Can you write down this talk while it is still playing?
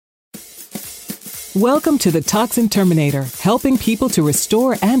Welcome to the Toxin Terminator, helping people to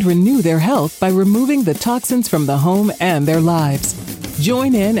restore and renew their health by removing the toxins from the home and their lives.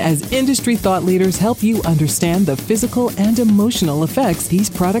 Join in as industry thought leaders help you understand the physical and emotional effects these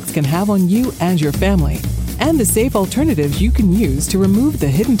products can have on you and your family, and the safe alternatives you can use to remove the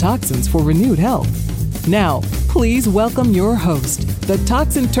hidden toxins for renewed health. Now, please welcome your host, the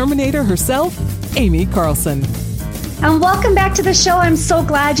Toxin Terminator herself, Amy Carlson. And welcome back to the show. I'm so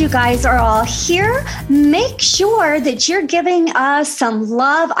glad you guys are all here. Make sure that you're giving us some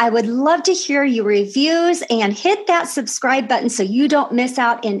love. I would love to hear your reviews and hit that subscribe button so you don't miss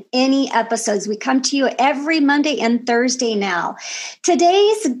out in any episodes. We come to you every Monday and Thursday now.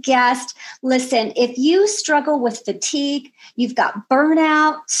 Today's guest, listen, if you struggle with fatigue, you've got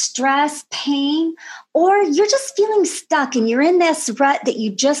burnout, stress, pain, or you're just feeling stuck and you're in this rut that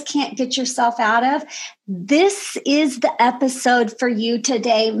you just can't get yourself out of, this is the episode for you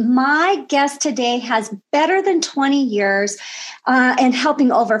today. My guest today has better than 20 years and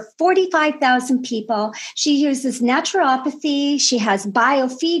helping over 45,000 people. She uses naturopathy. She has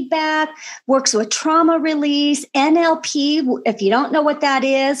biofeedback, works with trauma release, NLP. If you don't know what that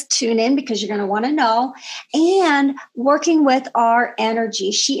is, tune in because you're going to want to know. And working with our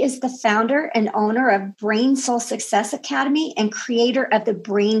energy. She is the founder and owner of Brain Soul Success Academy and creator of the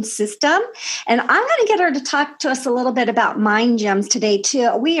Brain System. And I'm going to get her to talk to us a little bit about Mind Gems today,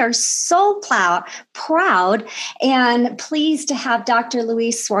 too. We are so proud and pleased to have Dr.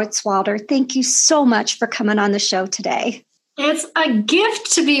 Louise Swartswalter. Thank you so much for coming on the show today. It's a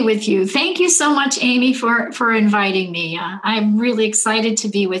gift to be with you. Thank you so much, Amy, for inviting me. I'm really excited to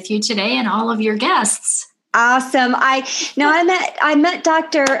be with you today and all of your guests. Awesome. I met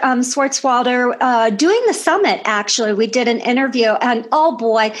Dr. Swartswalter doing the summit. Actually, we did an interview, and oh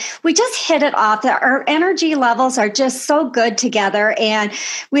boy, we just hit it off. Our energy levels are just so good together, and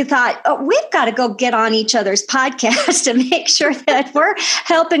we thought we've got to go get on each other's podcast to make sure that we're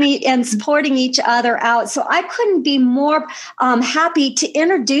helping and supporting each other out. So I couldn't be more happy to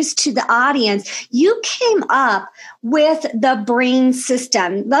introduce to the audience. You came up with the Brain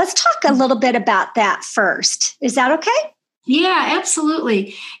System. Let's talk a little bit about that first. Is that okay? Yeah,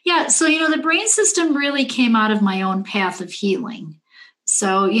 absolutely. Yeah. So, the Brain System really came out of my own path of healing.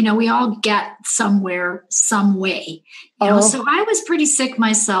 So, we all get somewhere, some way, so I was pretty sick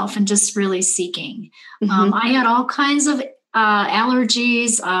myself and just really seeking. Mm-hmm. I had all kinds of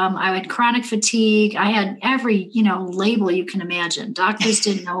allergies. I had chronic fatigue. I had every, label you can imagine. Doctors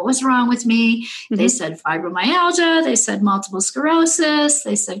didn't know what was wrong with me. Mm-hmm. They said fibromyalgia. They said multiple sclerosis.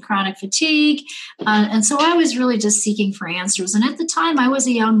 They said chronic fatigue. And so I was really just seeking for answers. And at the time, I was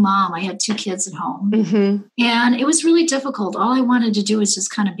a young mom. I had 2 kids at home. Mm-hmm. And it was really difficult. All I wanted to do was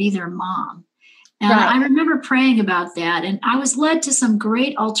just kind of be their mom. And right. I remember praying about that. And I was led to some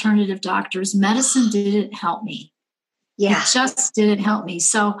great alternative doctors. Medicine didn't help me. Yeah. It just didn't help me.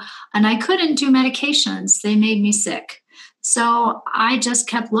 So, and I couldn't do medications. They made me sick. So I just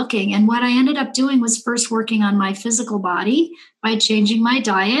kept looking. And what I ended up doing was first working on my physical body by changing my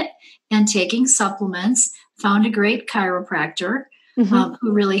diet and taking supplements, found a great chiropractor who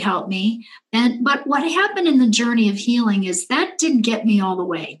really helped me. But what happened in the journey of healing is that didn't get me all the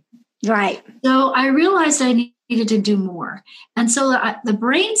way. Right. So I realized I needed to do more. And so the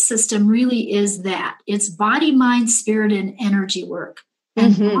Brain System really is that. It's body, mind, spirit, and energy work.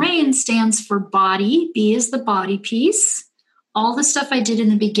 And brain stands for body. B is the body piece. All the stuff I did in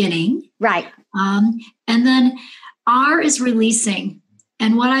the beginning. Right. And then R is releasing.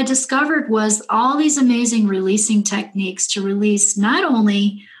 And what I discovered was all these amazing releasing techniques to release not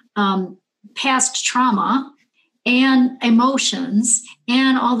only past trauma and emotions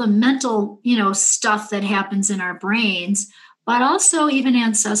and all the mental, stuff that happens in our brains, but also even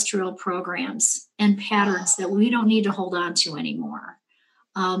ancestral programs and patterns that we don't need to hold on to anymore.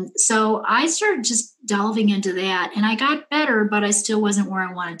 So I started just delving into that, and I got better, but I still wasn't where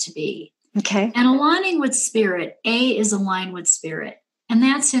I wanted to be. Okay. And aligning with spirit, A is align with spirit, and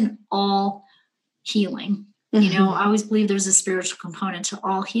that's in all healing. I always believe there's a spiritual component to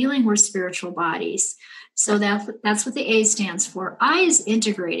all healing. We're spiritual bodies. So that's what the A stands for. I is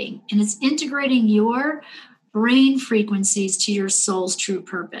integrating, and it's integrating your brain frequencies to your soul's true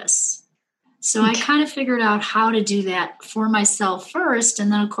purpose. So I kind of figured out how to do that for myself first.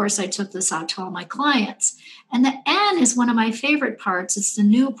 And then, of course, I took this out to all my clients. And the N is one of my favorite parts. It's the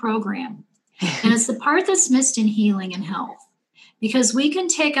new program. And it's the part that's missed in healing and health. Because we can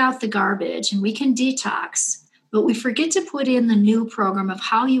take out the garbage and we can detox, but we forget to put in the new program of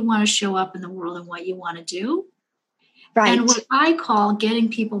how you want to show up in the world and what you want to do. Right. And what I call getting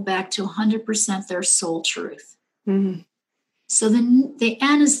people back to 100% their soul truth. Mm-hmm. So the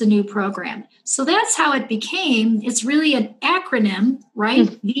N is the new program. So that's how it became. It's really an acronym, right?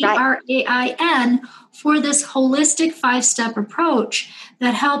 VRAIN, for this holistic 5-step approach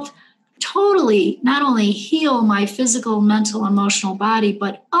that helped totally not only heal my physical, mental, emotional body,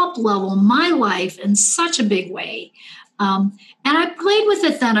 but up-level my life in such a big way. And I played with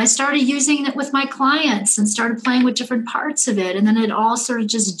it then. I started using it with my clients and started playing with different parts of it. And then it all sort of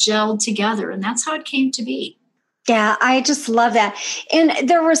just gelled together. And that's how it came to be. Yeah, I just love that. And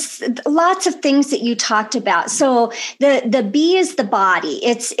there was lots of things that you talked about. So the B is the body.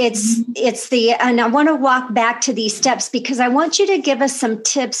 It's the, and I want to walk back to these steps because I want you to give us some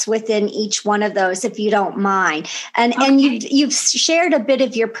tips within each one of those, if you don't mind. And you've shared a bit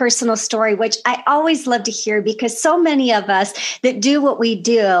of your personal story, which I always love to hear, because so many of us that do what we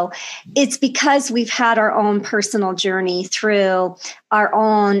do, it's because we've had our own personal journey through our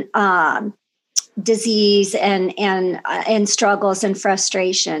own disease and struggles and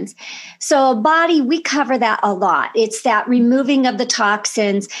frustrations. So body, we cover that a lot. It's that removing of the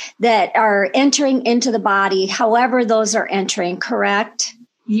toxins that are entering into the body, however those are entering, correct?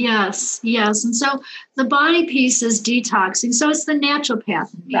 Yes. And so the body piece is detoxing. So it's the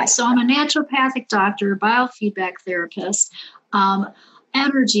naturopath in me. Right. So I'm a naturopathic doctor, biofeedback therapist,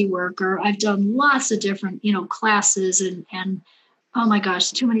 energy worker. I've done lots of different, classes and oh my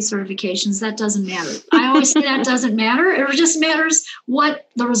gosh, too many certifications. That doesn't matter. I always say that doesn't matter. It just matters what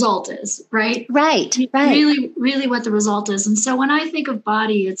the result is, right? Right. Really, really what the result is. And so when I think of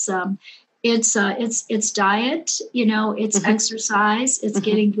body, it's diet, it's exercise, it's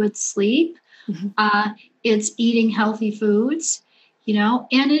getting good sleep, it's eating healthy foods,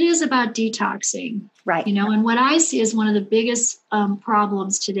 and it is about detoxing. Right. And what I see as one of the biggest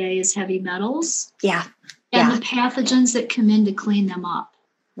problems today is heavy metals. Yeah. And the pathogens that come in to clean them up.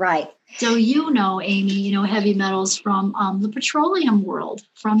 Right. So, Amy, heavy metals from the petroleum world,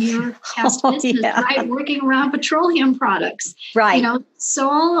 from your past business, right? Working around petroleum products. Right. So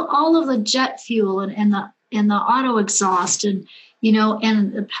all of the jet fuel and the auto exhaust and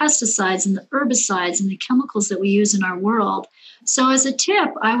the pesticides and the herbicides and the chemicals that we use in our world. So as a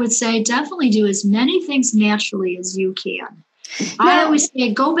tip, I would say definitely do as many things naturally as you can. I always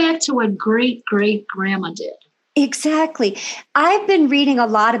say, go back to what great-great-grandma did. Exactly. I've been reading a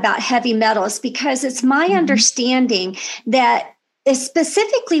lot about heavy metals because it's my understanding that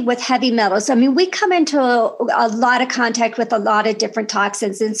specifically with heavy metals, I mean, we come into a lot of contact with a lot of different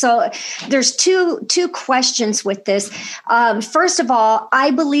toxins. And so there's two questions with this. First of all,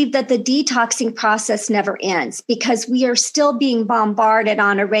 I believe that the detoxing process never ends because we are still being bombarded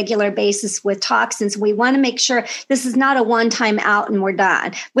on a regular basis with toxins. We want to make sure this is not a one-time out and we're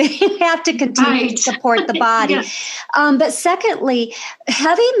done. We have to continue to support the body. But secondly,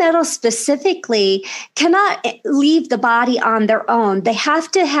 heavy metals specifically cannot leave the body on their own. They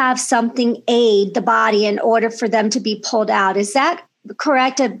have to have something aid the body in order for them to be pulled out. Is that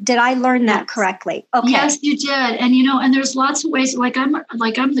correct? Did I learn that correctly? Okay. Yes, you did. And and there's lots of ways. Like I'm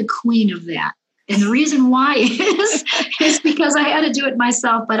the queen of that. And the reason why is because I had to do it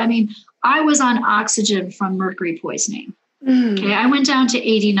myself. But I mean, I was on oxygen from mercury poisoning. Okay, I went down to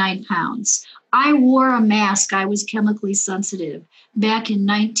 89 pounds. I wore a mask. I was chemically sensitive back in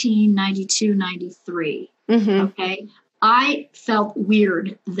 1992, 93. Okay. I felt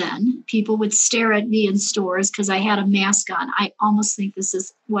weird then. People would stare at me in stores because I had a mask on. I almost think this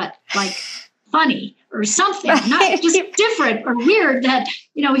is funny or something, not just different or weird that,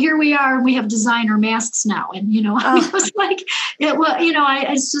 here we are and we have designer masks now. And, I was like,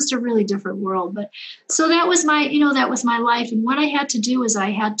 it's just a really different world. But so that was my life. And what I had to do is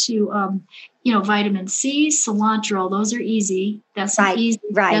I had to, vitamin C, cilantro, those are easy. That's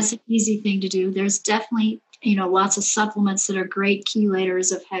that's an easy thing to do. There's definitely lots of supplements that are great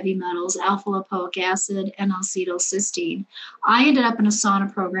chelators of heavy metals, alpha-lipoic acid, and N-acetylcysteine. I ended up in a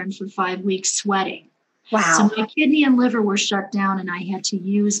sauna program for 5 weeks sweating. Wow. So my kidney and liver were shut down, and I had to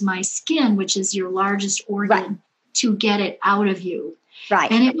use my skin, which is your largest organ, to get it out of you.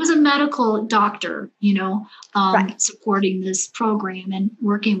 Right. And it was a medical doctor, supporting this program and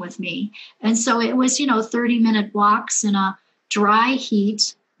working with me. And so it was, 30-minute blocks in a dry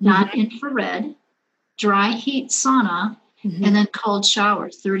heat, not infrared, dry heat sauna, and then cold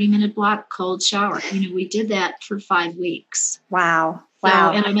showers, 30-minute block, cold shower. We did that for 5 weeks. Wow.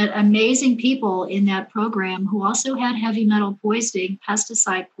 Wow. So, and I met amazing people in that program who also had heavy metal poisoning,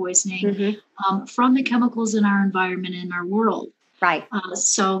 pesticide poisoning from the chemicals in our environment and our world. Right.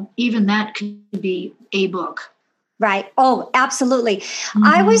 So even that could be a book. Right. Oh, absolutely.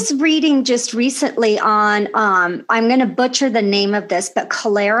 I was reading just recently on, I'm going to butcher the name of this, but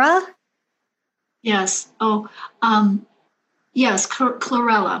cholera. Yes. Yes,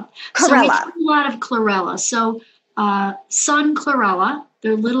 chlorella. So we Chlorella. do a lot of chlorella. So sun chlorella,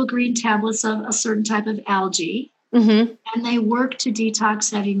 they're little green tablets of a certain type of algae, Mm-hmm. and they work to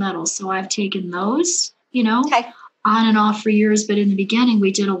detox heavy metals. So I've taken those, Okay. on and off for years, but in the beginning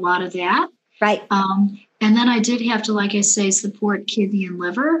we did a lot of that. Right. And then I did have to, like I say, support kidney and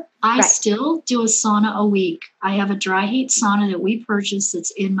liver. I still do a sauna a week. I have a dry heat sauna that we purchased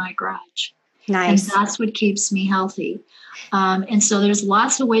that's in my garage. Nice. And that's what keeps me healthy. And so there's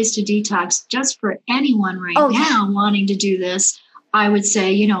lots of ways to detox. Just for anyone now wanting to do this, I would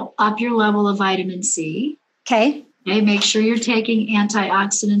say, up your level of vitamin C. Okay. Okay, make sure you're taking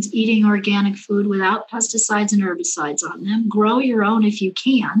antioxidants, eating organic food without pesticides and herbicides on them. Grow your own if you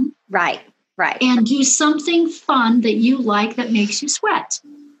can. Right. And do something fun that you like that makes you sweat.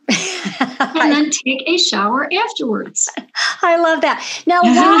 And then take a shower afterwards. I love that. Now,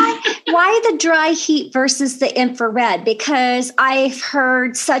 why the dry heat versus the infrared? Because I've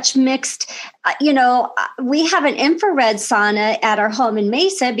heard such mixed, we have an infrared sauna at our home in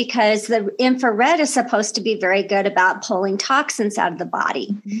Mesa because the infrared is supposed to be very good about pulling toxins out of the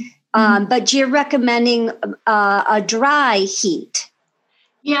body. Mm-hmm. But you're recommending a dry heat.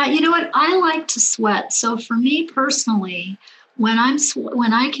 Yeah, you know what? I like to sweat. So for me personally, when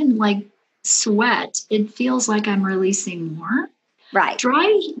I can sweat, it feels like I'm releasing more. Right.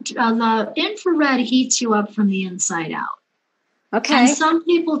 The infrared heats you up from the inside out. Okay. And some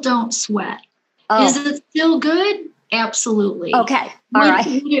people don't sweat. Oh. Is it still good? Absolutely. Okay. All right.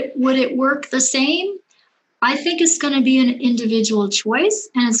 Would it work the same? I think it's going to be an individual choice,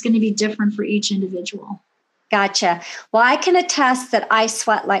 and it's going to be different for each individual. Gotcha. Well, I can attest that I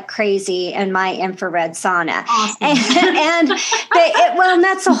sweat like crazy in my infrared sauna. Awesome. And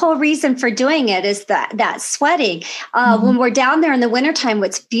that's the whole reason for doing it is that sweating. When we're down there in the wintertime,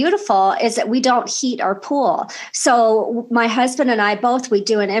 what's beautiful is that we don't heat our pool. So my husband and I we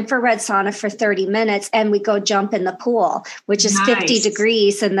do an infrared sauna for 30 minutes and we go jump in the pool, which is 50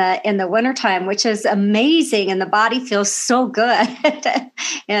 degrees in the wintertime, which is amazing. And the body feels so good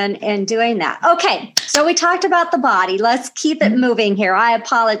in doing that. Okay. So we talked about the body. Let's keep it moving here. I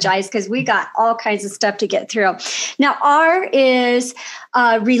apologize because we got all kinds of stuff to get through. Now, R is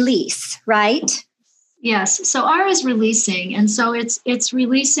release, right? Yes. So R is releasing. And so it's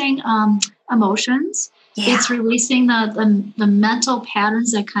releasing emotions. Yeah. It's releasing the mental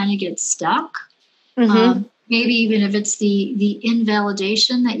patterns that kind of get stuck. Mm-hmm. Maybe even if it's the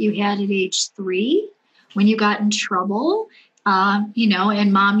invalidation that you had at age 3 when you got in trouble.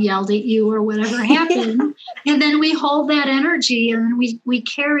 And mom yelled at you or whatever happened. And then we hold that energy and we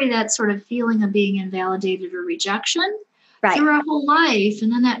carry that sort of feeling of being invalidated or rejection through our whole life.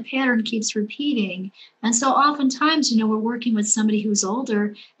 And then that pattern keeps repeating. And so oftentimes, we're working with somebody who's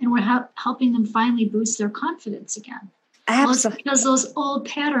older and we're helping them finally boost their confidence again. Absolutely. Well, because those old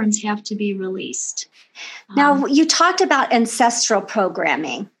patterns have to be released. Now, you talked about ancestral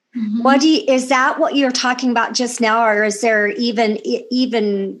programming. Mm-hmm. Is that what you're talking about just now, or is there even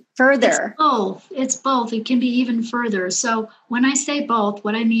further? It's both. It can be even further. So when I say both,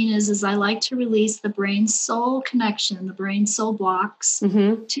 what I mean is I like to release the brain-soul connection, the brain-soul blocks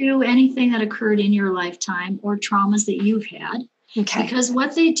to anything that occurred in your lifetime or traumas that you've had. Okay. Because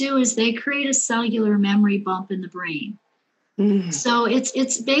what they do is they create a cellular memory bump in the brain. So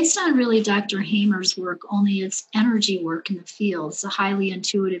it's based on really Dr. Hamer's work, only it's energy work in the field. It's a highly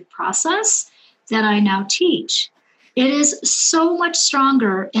intuitive process that I now teach. It is so much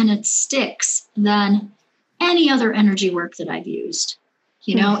stronger and it sticks than any other energy work that I've used.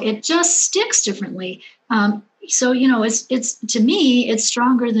 It just sticks differently. So it's to me, it's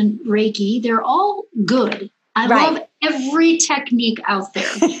stronger than Reiki. They're all good. I love every technique out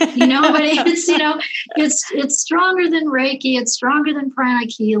there, but it's stronger than Reiki. It's stronger than pranic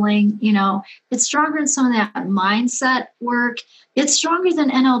healing. It's stronger than some of that mindset work. It's stronger than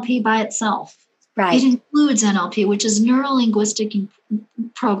NLP by itself. Right. It includes NLP, which is neuro-linguistic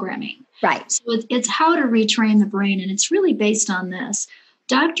programming. Right. So it's how to retrain the brain. And it's really based on this.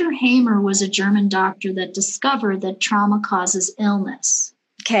 Dr. Hamer was a German doctor that discovered that trauma causes illness.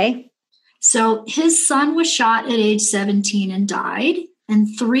 Okay. So his son was shot at age 17 and died. And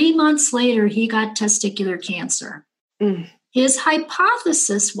 3 months later, he got testicular cancer. His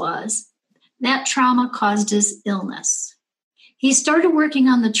hypothesis was that trauma caused his illness. He started working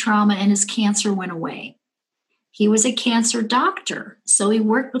on the trauma and his cancer went away. He was a cancer doctor, so he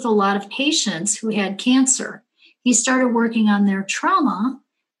worked with a lot of patients who had cancer. He started working on their trauma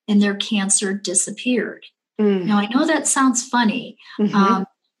and their cancer disappeared. Now, I know that sounds funny.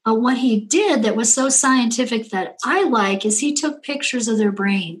 What he did that was so scientific that I like is he took pictures of their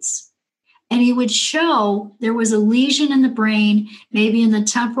brains And he would show there was a lesion in the brain, maybe in the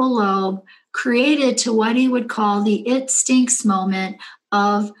temporal lobe, created to what he would call the it stinks moment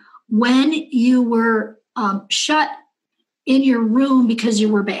of when you were shut in your room because you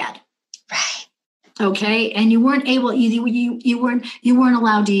were bad. Right. Okay. And you weren't able, you weren't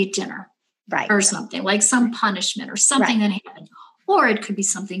allowed to eat dinner. Right. Or something like some punishment or something that happened. Or it could be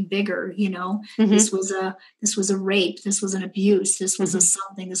something bigger, This was a rape, this was an abuse, this was a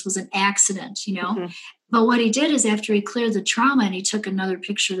something, this was an accident, But what he did is after he cleared the trauma and he took another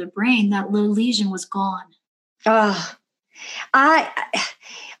picture of the brain, that little lesion was gone. Oh,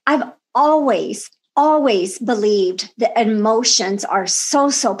 I've always believed that emotions are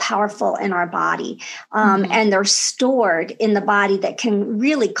so powerful in our body, and they're stored in the body that can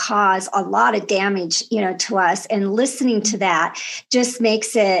really cause a lot of damage, to us. And listening to that just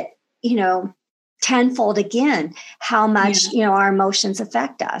makes it, tenfold again, how much, our emotions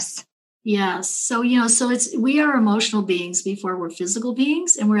affect us. Yes. So, we are emotional beings before we're physical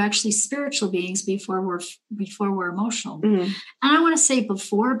beings, and we're actually spiritual beings before we're emotional. And I want to say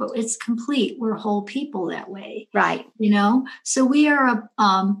before, but it's complete. We're whole people that way. Right. So we are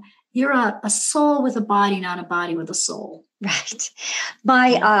you're a soul with a body, not a body with a soul. Right.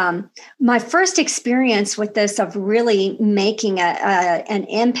 My first experience with this of really making an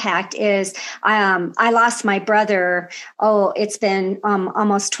impact is I lost my brother. Oh, it's been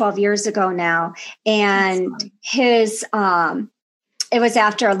almost 12 years ago now, and his it was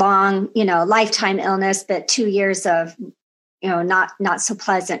after a long lifetime illness, but 2 years of not so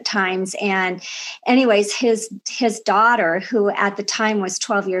pleasant times. And anyways, his daughter, who at the time was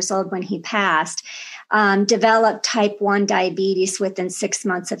 12 years old when he passed, developed type 1 diabetes within 6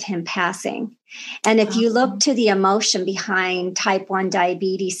 months of him passing. And if you look to the emotion behind type 1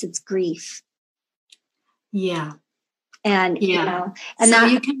 diabetes, it's grief. Yeah. And, and so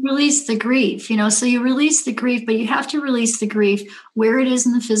you can release the grief, so you release the grief, but you have to release the grief where it is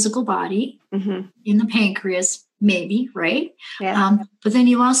in the physical body, in the pancreas, maybe, right? Yeah. But then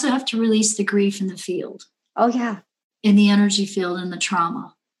you also have to release the grief in the field. Oh, yeah. In the energy field and the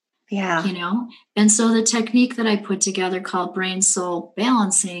trauma. Yeah. And so the technique that I put together called brain soul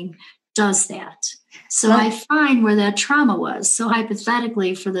balancing does that. So I find where that trauma was. So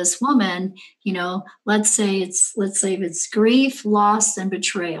hypothetically for this woman, let's say it's grief, loss, and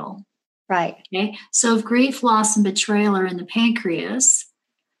betrayal. Right. Okay. So if grief, loss, and betrayal are in the pancreas,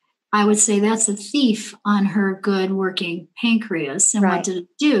 I would say that's a thief on her good working pancreas. And what did it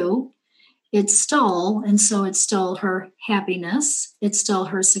do? It stole. And so it stole her happiness. It stole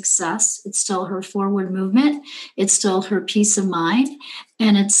her success. It stole her forward movement. It stole her peace of mind.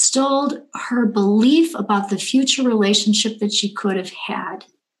 And it stole her belief about the future relationship that she could have had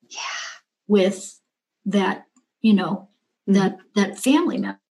with that, that family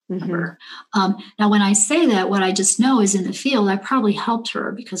member. Now, when I say that, what I just know is in the field, I probably helped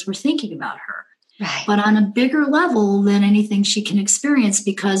her because we're thinking about her. Right. But on a bigger level than anything she can experience,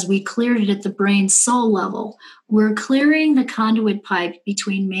 because we cleared it at the brain soul level. We're clearing the conduit pipe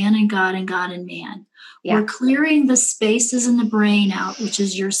between man and God and man. Yeah. We're clearing the spaces in the brain out, which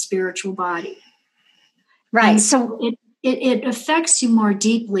is your spiritual body. Right. And so it affects you more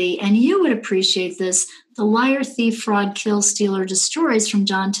deeply. And you would appreciate this. The liar, thief, fraud, kills, stealer, destroys from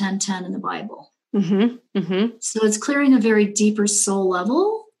John 10:10 in the Bible. So it's clearing a very deeper soul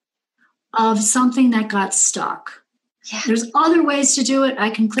level of something that got stuck. Yeah. There's other ways to do it. I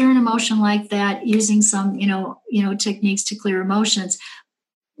can clear an emotion like that using some, techniques to clear emotions.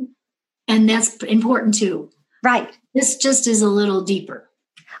 And that's important too. Right. This just is a little deeper.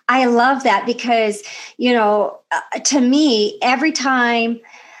 I love that because, to me, every time,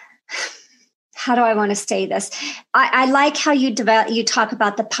 how do I want to say this? I like how you talk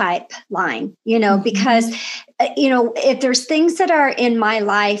about the pipeline, because, if there's things that are in my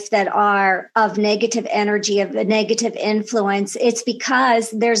life that are of negative energy, of a negative influence, it's because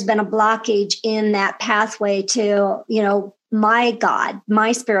there's been a blockage in that pathway to, my God,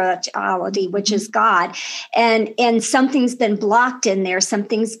 my spirituality, which is God. And something's been blocked in there.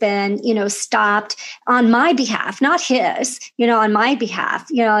 Something's been, stopped on my behalf, not his, on my behalf,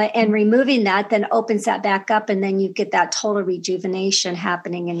 and removing that then opens that back up. And then you get that total rejuvenation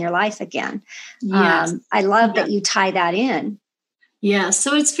happening in your life again. Yes. I love that you tie that in. Yeah.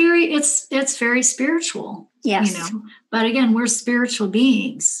 So it's very spiritual. Yes. But again, we're spiritual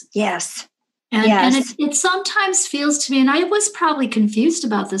beings. Yes. And it sometimes feels to me, and I was probably confused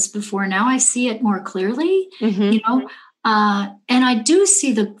about this before. Now I see it more clearly, and I do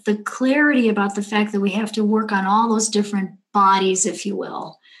see the clarity about the fact that we have to work on all those different bodies, if you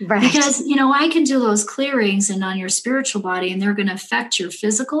will. Right. Because, I can do those clearings and on your spiritual body, and they're going to affect your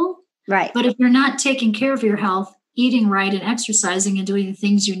physical. Right. But if you're not taking care of your health, eating right and exercising and doing the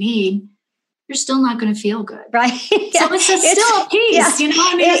things you need, you're still not going to feel good. Right. Yeah. So it's still a piece, yeah.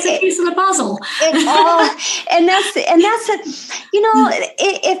 It's a piece of the puzzle. It's all, and that's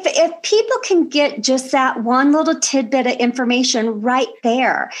if people can get just that one little tidbit of information right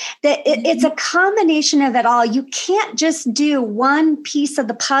there, that it's a combination of it all. You can't just do one piece of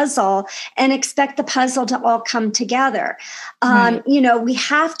the puzzle and expect the puzzle to all come together. Right. We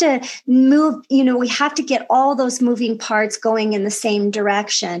have to move, we have to get all those moving parts going in the same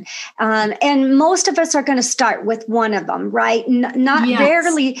direction. And most of us are going to start with one of them, right? Not yes.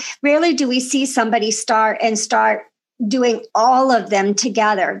 Rarely do we see somebody start doing all of them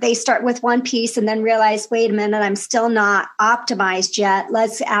together. They start with one piece and then realize, wait a minute, I'm still not optimized yet.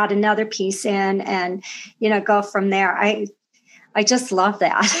 Let's add another piece in and, go from there. I just love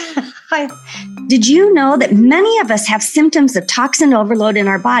that. Did you know that many of us have symptoms of toxin overload in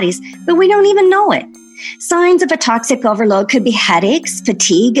our bodies, but we don't even know it? Signs of a toxic overload could be headaches,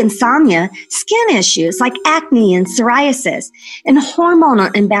 fatigue, insomnia, skin issues like acne and psoriasis, and hormonal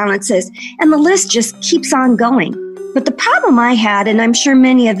imbalances, and the list just keeps on going. But the problem I had, and I'm sure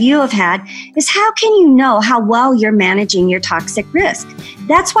many of you have had, is how can you know how well you're managing your toxic risk?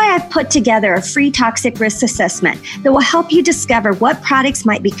 That's why I've put together a free toxic risk assessment that will help you discover what products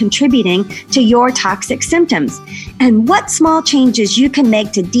might be contributing to your toxic symptoms and what small changes you can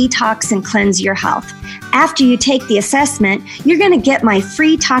make to detox and cleanse your health. After you take the assessment, you're going to get my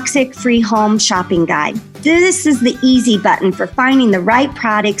free toxic-free home shopping guide. This is the easy button for finding the right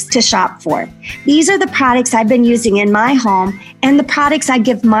products to shop for. These are the products I've been using in my home and the products I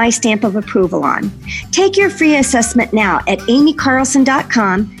give my stamp of approval on. Take your free assessment now at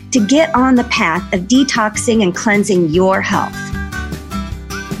amycarlson.com to get on the path of detoxing and cleansing your health.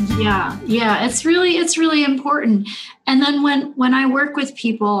 Yeah, it's really important. And then when I work with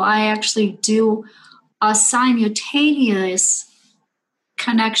people, I actually do a simultaneous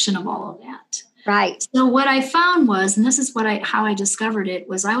connection of all of that. Right. So what I found was, and this is how I discovered it,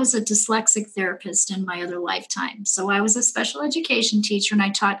 was I was a dyslexic therapist in my other lifetime. So I was a special education teacher and I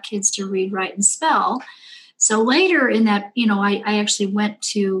taught kids to read, write, and spell. So later in that, I actually went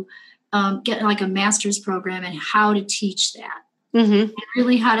to get like a master's program in how to teach that. Mm-hmm. And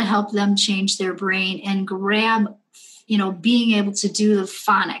really how to help them change their brain and grab, being able to do the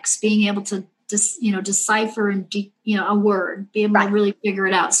phonics, being able to decipher and a word, be able to really figure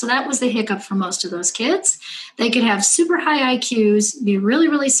it out. So that was the hiccup for most of those kids. They could have super high IQs, be really,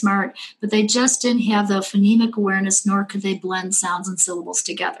 really smart, but they just didn't have the phonemic awareness, nor could they blend sounds and syllables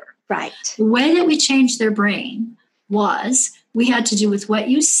together. Right. The way that we changed their brain was we had to do with what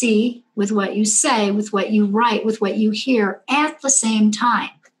you see, with what you say, with what you write, with what you hear at the same time.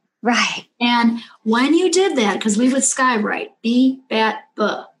 Right. And when you did that, because we would skywrite, B, bat, B,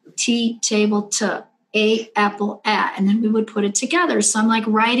 T, table, T, A, apple, A, and then we would put it together. So I'm like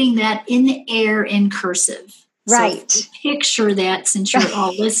writing that in the air in cursive. Right. So picture that since you're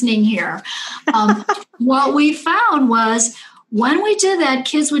all listening here. What we found was when we did that,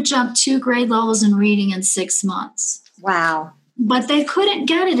 kids would jump 2 grade levels in reading in 6 months. Wow. But they couldn't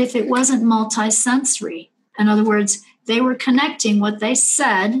get it if it wasn't multisensory. In other words, they were connecting what they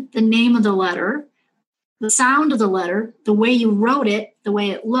said, the name of the letter, the sound of the letter, the way you wrote it, the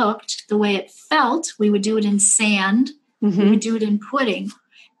way it looked, the way it felt. We would do it in sand. Mm-hmm. We would do it in pudding.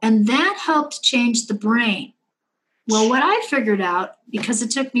 And that helped change the brain. Well, what I figured out, because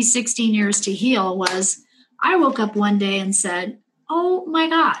it took me 16 years to heal, was I woke up one day and said, oh my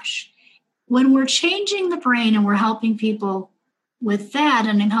gosh, when we're changing the brain and we're helping people with that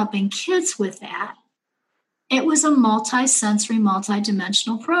and helping kids with that, it was a multi-sensory,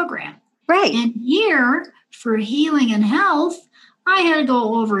 multi-dimensional program. Right. And here, for healing and health, I had to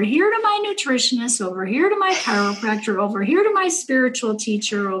go over here to my nutritionist, over here to my chiropractor, over here to my spiritual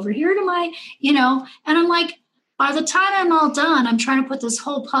teacher, over here to my, and I'm like, by the time I'm all done, I'm trying to put this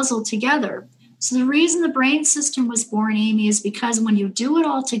whole puzzle together. So the reason the brain system was born, Amy, is because when you do it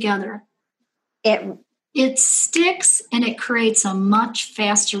all together, it sticks and it creates a much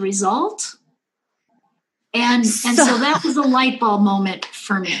faster result. And so that was a light bulb moment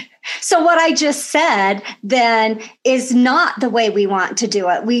for me. So what I just said then is not the way we want to do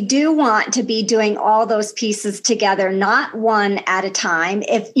it. We do want to be doing all those pieces together, not one at a time.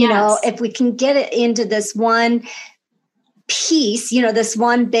 If if we can get it into this one piece, this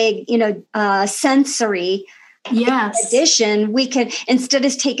one big, sensory addition, we can, instead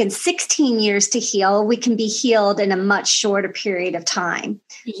of taking 16 years to heal, we can be healed in a much shorter period of time.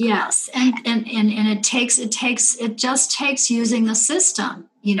 Yes. And it just takes using the system.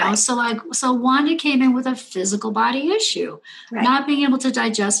 Right. So Wanda came in with a physical body issue, Right. not being able to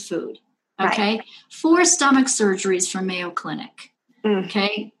digest food. Okay. Right. 4 stomach surgeries from Mayo Clinic.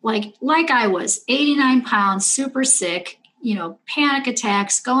 Okay. Like I was 89 pounds, super sick, panic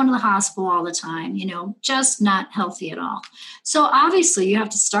attacks, going to the hospital all the time, just not healthy at all. So obviously you have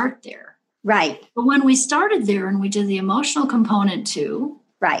to start there. Right. But when we started there and we did the emotional component too.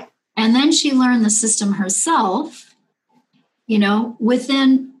 Right. And then she learned the system herself,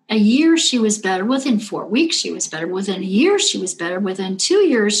 within a year she was better. Within 4 weeks she was better. Within a year she was better. Within 2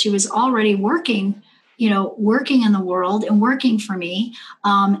 years she was already working in the world and working for me.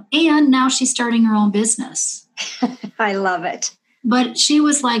 And now she's starting her own business. I love it. But she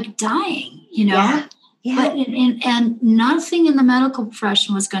was like dying, Yeah. But, and nothing in the medical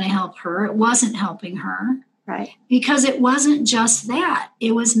profession was going to help her. It wasn't helping her. Right. Because it wasn't just that.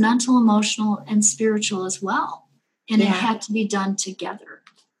 It was mental, emotional, and spiritual as well. And it had to be done together.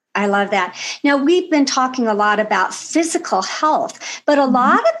 I love that. Now, we've been talking a lot about physical health, but a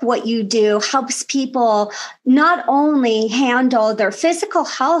lot of what you do helps people not only handle their physical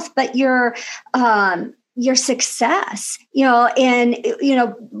health, but your success,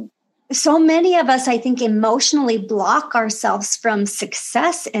 so many of us, I think, emotionally block ourselves from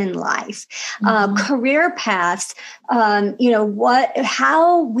success in life, career paths,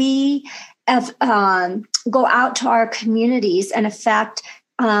 how we go out to our communities and affect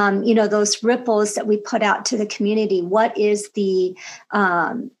those ripples that we put out to the community. What is the,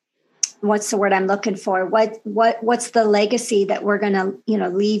 what's the word I'm looking for? What's the legacy that we're going to,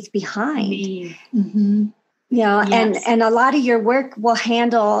 leave behind? Mm-hmm. Yes. And a lot of your work will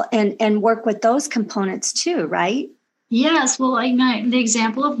handle and work with those components too, right? Yes. Well, like the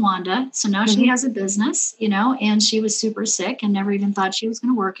example of Wanda. So now she has a business, and she was super sick and never even thought she was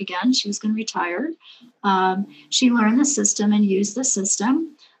going to work again. She was going to retire. She learned the system and used the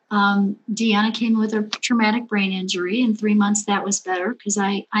system. Deanna came with a traumatic brain injury. In 3 months, that was better because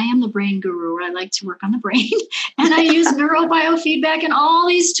I am the brain guru. I like to work on the brain. And I use neurobiofeedback and all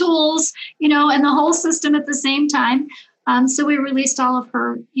these tools, and the whole system at the same time. So we released all of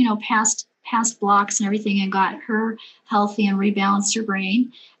her, past blocks and everything and got her healthy and rebalanced her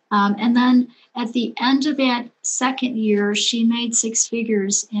brain. And then at the end of that second year, she made 6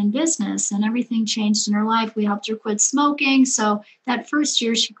 figures in business and everything changed in her life. We helped her quit smoking. So that first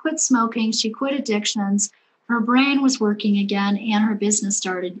year she quit smoking, she quit addictions, her brain was working again and her business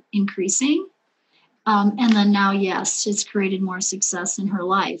started increasing. And then now, yes, it's created more success in her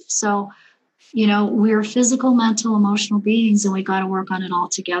life. So, we're physical, mental, emotional beings and we got to work on it all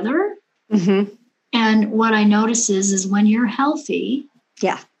together. Mm-hmm. And what I notice is when you're healthy,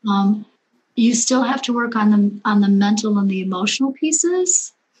 you still have to work on the mental and the emotional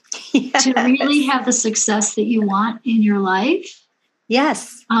pieces to really have the success that you want in your life.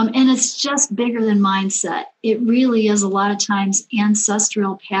 Yes. And it's just bigger than mindset. It really is a lot of times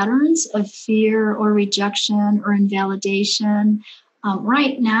ancestral patterns of fear or rejection or invalidation.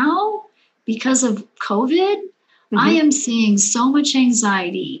 Right now, because of COVID, I am seeing so much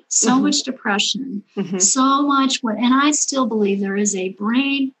anxiety, so much depression, so much and I still believe there is a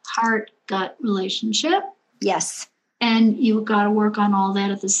brain, heart, gut relationship. Yes. And you've got to work on all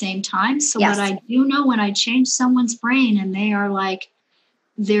that at the same time. So what I do know when I change someone's brain and they are like,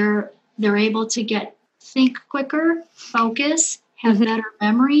 they're able to think quicker, focus, have better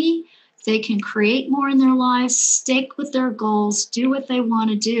memory. They can create more in their lives, stick with their goals, do what they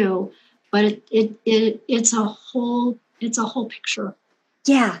want to do. But it's a whole picture.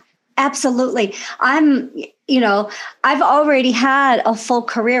 Yeah, absolutely. I've already had a full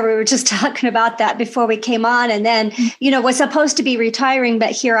career. We were just talking about that before we came on. And then, was supposed to be retiring,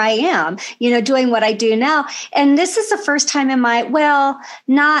 but here I am, doing what I do now. And this is the first time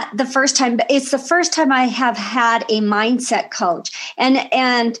not the first time, but it's the first time I have had a mindset coach. And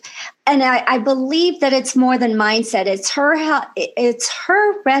I believe that it's more than mindset. It's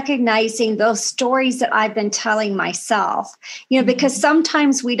her recognizing those stories that I've been telling myself, because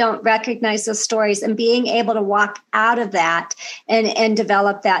sometimes we don't recognize those stories and being able to walk out of that and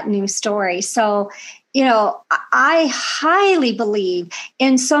develop that new story. So, I highly believe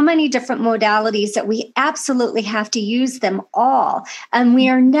in so many different modalities that we absolutely have to use them all. And we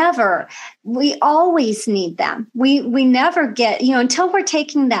always need them. We never get, until we're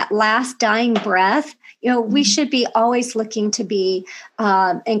taking that last dying breath, we should be always looking to be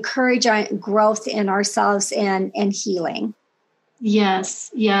encouraging growth in ourselves and healing.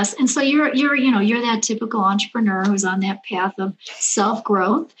 Yes. And so you're that typical entrepreneur who's on that path of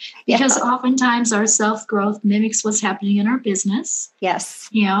self-growth because oftentimes our self-growth mimics what's happening in our business. Yes.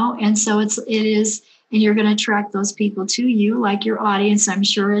 And so it is And you're going to attract those people to you, like your audience, I'm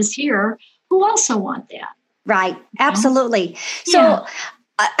sure, is here, who also want that. Right. Absolutely. Yeah. So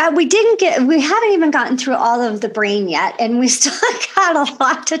we haven't even gotten through all of the brain yet, and we still got a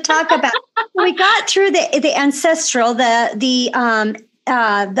lot to talk about. We got through the ancestral, the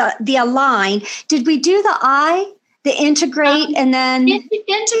align. Did we do the I, the integrate, and then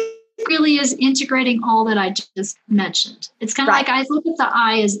really is integrating all that I just mentioned. It's kind of like I look at the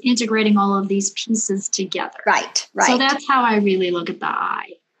I as integrating all of these pieces together. Right. So that's how I really look at the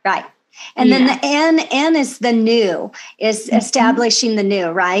I. Right. And then the N is the new, is establishing the new,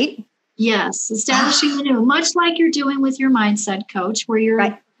 right? Yes, establishing the new, much like you're doing with your mindset coach, where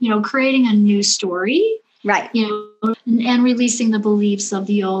you're, creating a new story, right? And releasing the beliefs of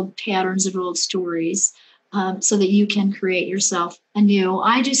the old patterns of old stories, so that you can create yourself anew.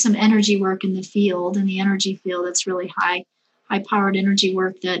 I do some energy work in the energy field. That's really high-powered energy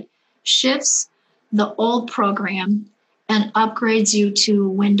work that shifts the old program and upgrades you to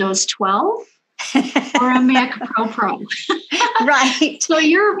Windows 12 or a Mac Pro. Right. So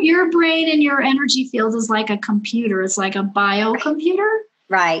your brain and your energy field is like a computer. It's like a biocomputer.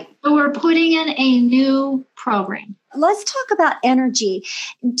 Right. So we're putting in a new program. Let's talk about energy.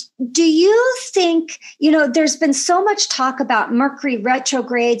 Do you think, there's been so much talk about Mercury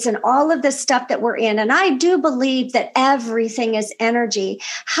retrogrades and all of this stuff that we're in, and I do believe that everything is energy.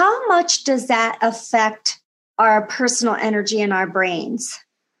 How much does that affect our personal energy in our brains?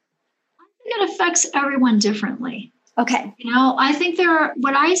 I think it affects everyone differently. Okay. I think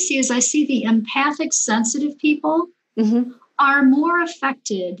what I see the empathic, sensitive people are more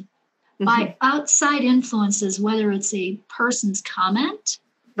affected by outside influences, whether it's a person's comment,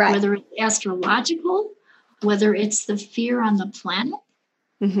 whether it's astrological, whether it's the fear on the planet,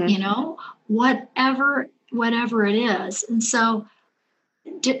 whatever it is. And so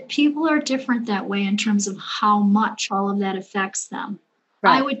people are different that way in terms of how much all of that affects them.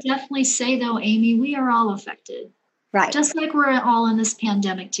 Right. I would definitely say, though, Amy, we are all affected. Right. Just like we're all in this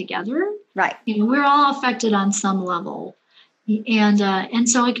pandemic together. Right. We're all affected on some level. And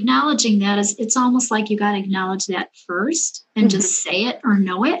so acknowledging that it's almost like you got to acknowledge that first and just say it or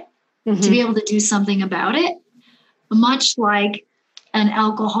know it to be able to do something about it. Much like an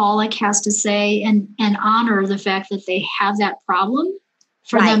alcoholic has to say and honor the fact that they have that problem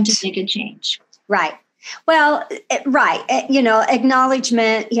for them to make a change. Right. Well,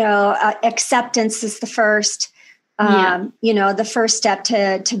 acknowledgement, acceptance is the first. The first step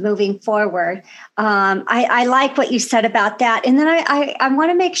to moving forward. I like what you said about that. And then I want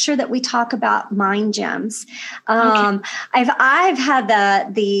to make sure that we talk about mind gems. I've had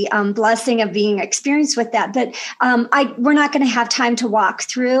the blessing of being experienced with that, but we're not going to have time to walk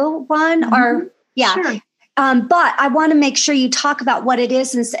through one Sure. But I want to make sure you talk about what it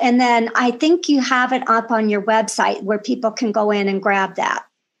is. And then I think you have it up on your website where people can go in and grab that.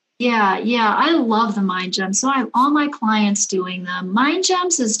 Yeah. I love the Mind Gems. So I have all my clients doing them. Mind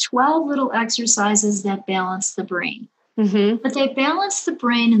Gems is 12 little exercises that balance the brain. But they balance the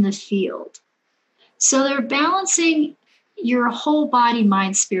brain in the field. So they're balancing your whole body,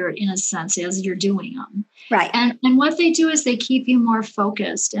 mind, spirit, in a sense, as you're doing them. Right. And what they do is they keep you more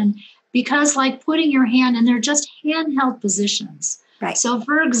focused. And because like putting your hand, and they're just handheld positions. Right. So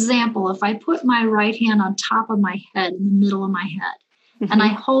for example, if I put my right hand on top of my head, in the middle of my head, and I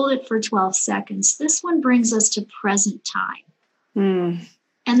hold it for 12 seconds. This one brings us to present time. And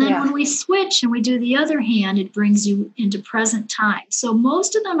then when we switch and we do the other hand, it brings you into present time. So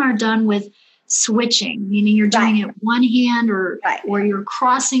most of them are done with switching, meaning you're doing it one hand or you're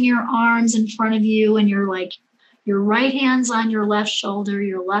crossing your arms in front of you and you're like, your right hand's on your left shoulder,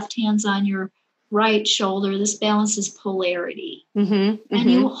 your left hand's on your right shoulder. This balances polarity. And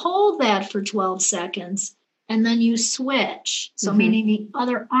you hold that for 12 seconds. And then you switch. So meaning the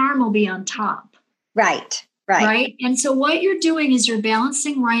other arm will be on top. Right. And so what you're doing is you're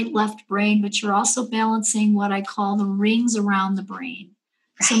balancing right, left brain, but you're also balancing what I call the rings around the brain.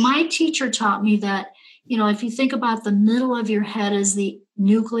 Right. So my teacher taught me that, if you think about the middle of your head as the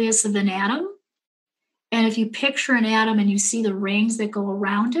nucleus of an atom, and if you picture an atom and you see the rings that go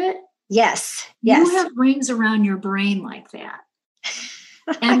around it, yes, you have rings around your brain like that.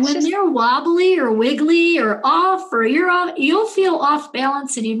 And when they're wobbly or wiggly or off, or you're off, you'll feel off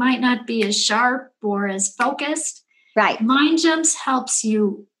balance and you might not be as sharp or as focused. Right. Mind Gems helps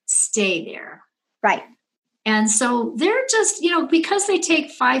you stay there. Right. And so they're just, because they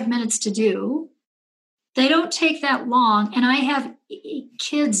take 5 minutes to do, they don't take that long. And I have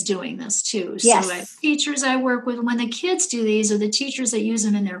kids doing this too. Yes. So I have teachers I work with, when the kids do these, or the teachers that use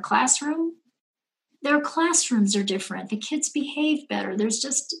them in their classroom, their classrooms are different. The kids behave better. There's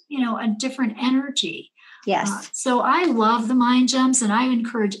just, a different energy. Yes. So I love the mind gems, and I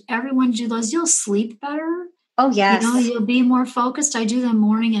encourage everyone to do those. You'll sleep better. Oh, yes. You'll be more focused. I do them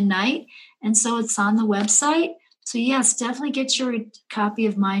morning and night. And so it's on the website. So yes, definitely get your copy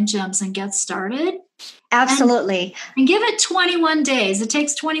of Mind Gems and get started. Absolutely. And give it 21 days. It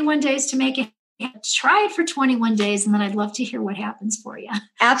takes 21 days to make it. Try it for 21 days, and then I'd love to hear what happens for you.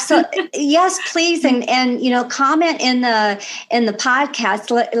 Absolutely. Yes, please. And comment in the podcast.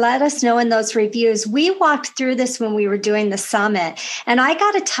 Let us know in those reviews. We walked through this when we were doing the summit. And I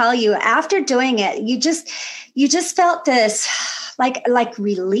got to tell you, after doing it, you just felt this like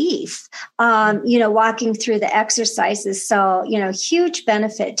relief, walking through the exercises. So, huge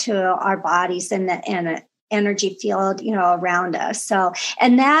benefit to our bodies and the energy field, around us. So,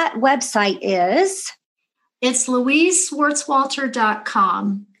 and that website is? It's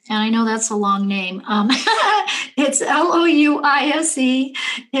LouiseSwartswalter.com. And I know that's a long name. It's Louise.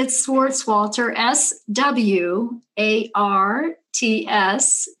 It's Swartswalter,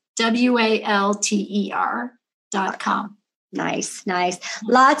 SWARTSWALTER.com. Nice.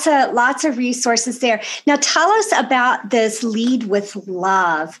 Lots of resources there. Now tell us about this Lead with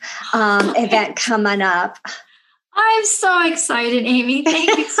Love event coming up. I'm so excited, Amy.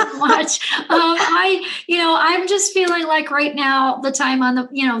 Thank you so much. I'm just feeling like right now, the time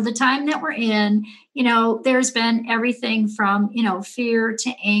that we're in, there's been everything from, fear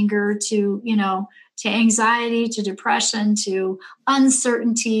to anger to anxiety, to depression, to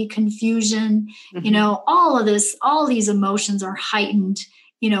uncertainty, confusion, all these emotions are heightened,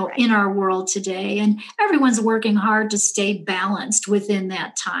 in our world today. And everyone's working hard to stay balanced within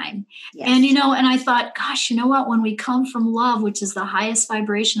that time. Yes. And, and I thought, gosh, you know what? When we come from love, which is the highest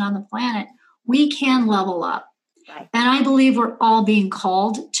vibration on the planet, we can level up. Right. And I believe we're all being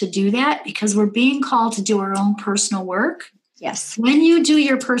called to do that because we're being called to do our own personal work. Yes. When you do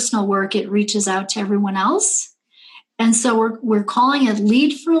your personal work, it reaches out to everyone else. And so we're calling it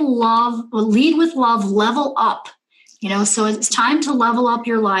Lead with Love, Level Up. So it's time to level up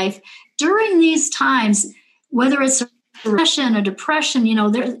your life during these times, whether it's a depression,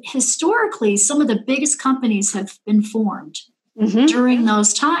 historically, some of the biggest companies have been formed during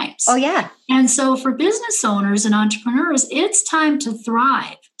those times. Oh, yeah. And so for business owners and entrepreneurs, it's time to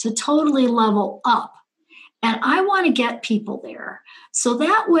thrive, to totally level up. And I want to get people there. So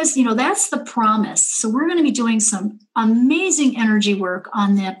that was, that's the promise. So we're going to be doing some amazing energy work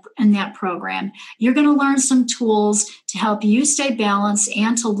on that in that program. You're going to learn some tools to help you stay balanced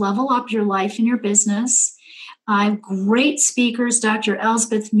and to level up your life and your business. I have great speakers, Dr.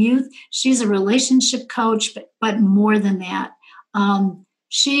 Elspeth Muth. She's a relationship coach, but more than that.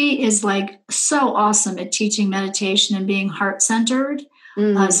 She is so awesome at teaching meditation and being heart-centered.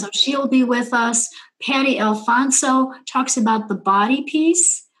 So she'll be with us. Patty Alfonso talks about the body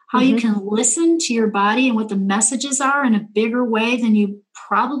piece, how you can listen to your body and what the messages are in a bigger way than you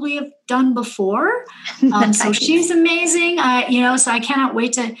probably have done before. So she's amazing. So I cannot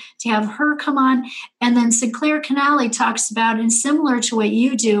wait to have her come on. And then Sinclair Canale talks about, and similar to what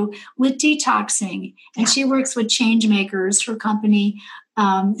you do, with detoxing. And she works with change makers. Her company,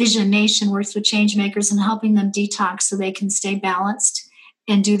 Vision Nation, works with change makers and helping them detox so they can stay balanced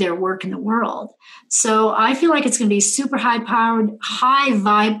and do their work in the world. So I feel like it's going to be a super high-powered,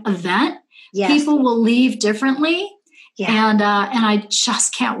 high-vibe event. Yes. People will leave differently. Yeah. And I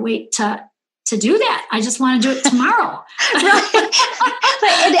just can't wait to do that. I just want to do it tomorrow. Right.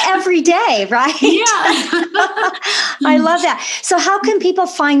 And every day, right? Yeah. I love that. So how can people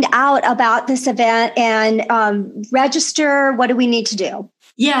find out about this event and register? What do we need to do?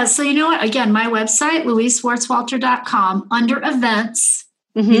 Yeah. So you know what? Again, my website, LouiseSwartswalter.com, under events.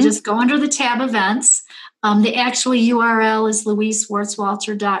 You just go under the tab events. The actual URL is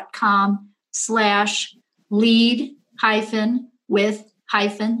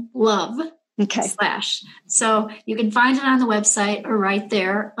LouiseSwartswalter.com/lead-with-love. Okay. So you can find it on the website or right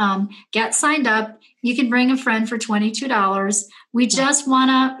there. Get signed up. You can bring a friend for $22. We just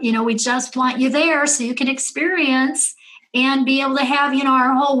want you there so you can experience and be able to have,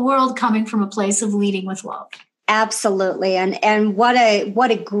 our whole world coming from a place of leading with love. Absolutely. And what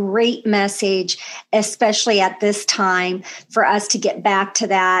a great message, especially at this time, for us to get back to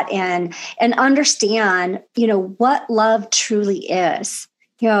that and understand, what love truly is.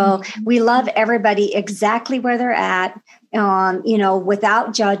 We love everybody exactly where they're at,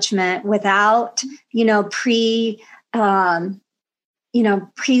 without judgment, without, making,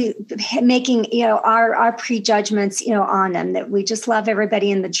 our prejudgments, on them, that we just love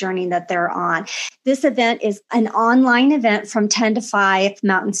everybody in the journey that they're on. This event is an online event from 10 to 5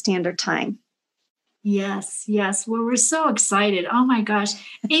 Mountain Standard Time. Yes, yes. Well, we're so excited. Oh my gosh.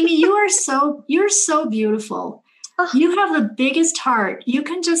 Amy, you're so beautiful. Oh, You have the biggest heart. You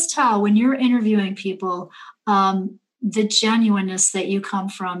can just tell when you're interviewing people, the genuineness that you come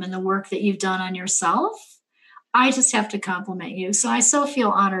from and the work that you've done on yourself. I just have to compliment you. So I so feel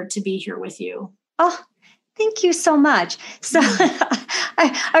honored to be here with you. oh, thank you so much. So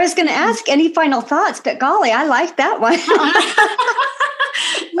I was going to ask any final thoughts, but golly, I like that one.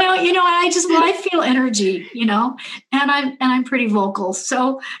 No, I feel energy, and I'm pretty vocal.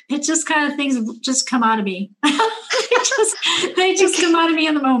 So it just kind of things just come out of me. they just come out of me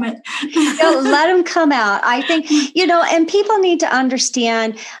in the moment. Let them come out. I think, and people need to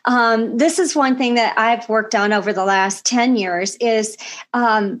understand, this is one thing that I've worked on over the last 10 years is,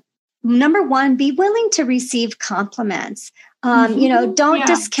 number one, be willing to receive compliments. Don't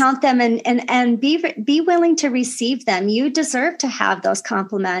discount them and be willing to receive them. You deserve to have those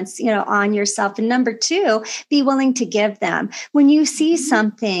compliments, on yourself. And number two, be willing to give them. When you see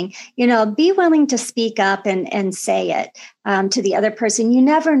something, be willing to speak up and say it to the other person. You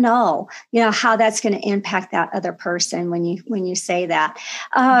never know, how that's going to impact that other person when you say that.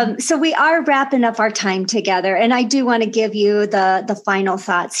 So we are wrapping up our time together, and I do want to give you the final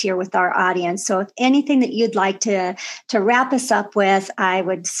thoughts here with our audience. So if anything that you'd like to wrap us up with, I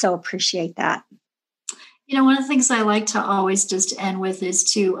would so appreciate that. One of the things I like to always just end with is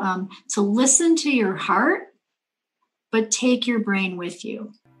to listen to your heart, but take your brain with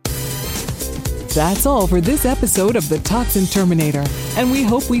you. That's all for this episode of The Toxin Terminator, and we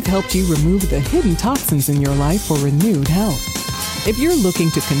hope we've helped you remove the hidden toxins in your life for renewed health. If you're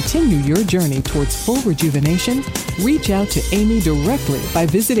looking to continue your journey towards full rejuvenation, reach out to Amy directly by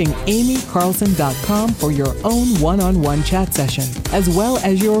visiting amycarlson.com for your own one-on-one chat session, as well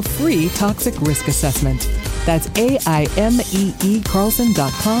as your free toxic risk assessment. That's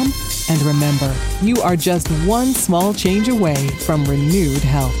AIMEEcarlson.com. And remember, you are just one small change away from renewed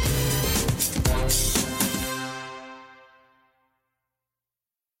health.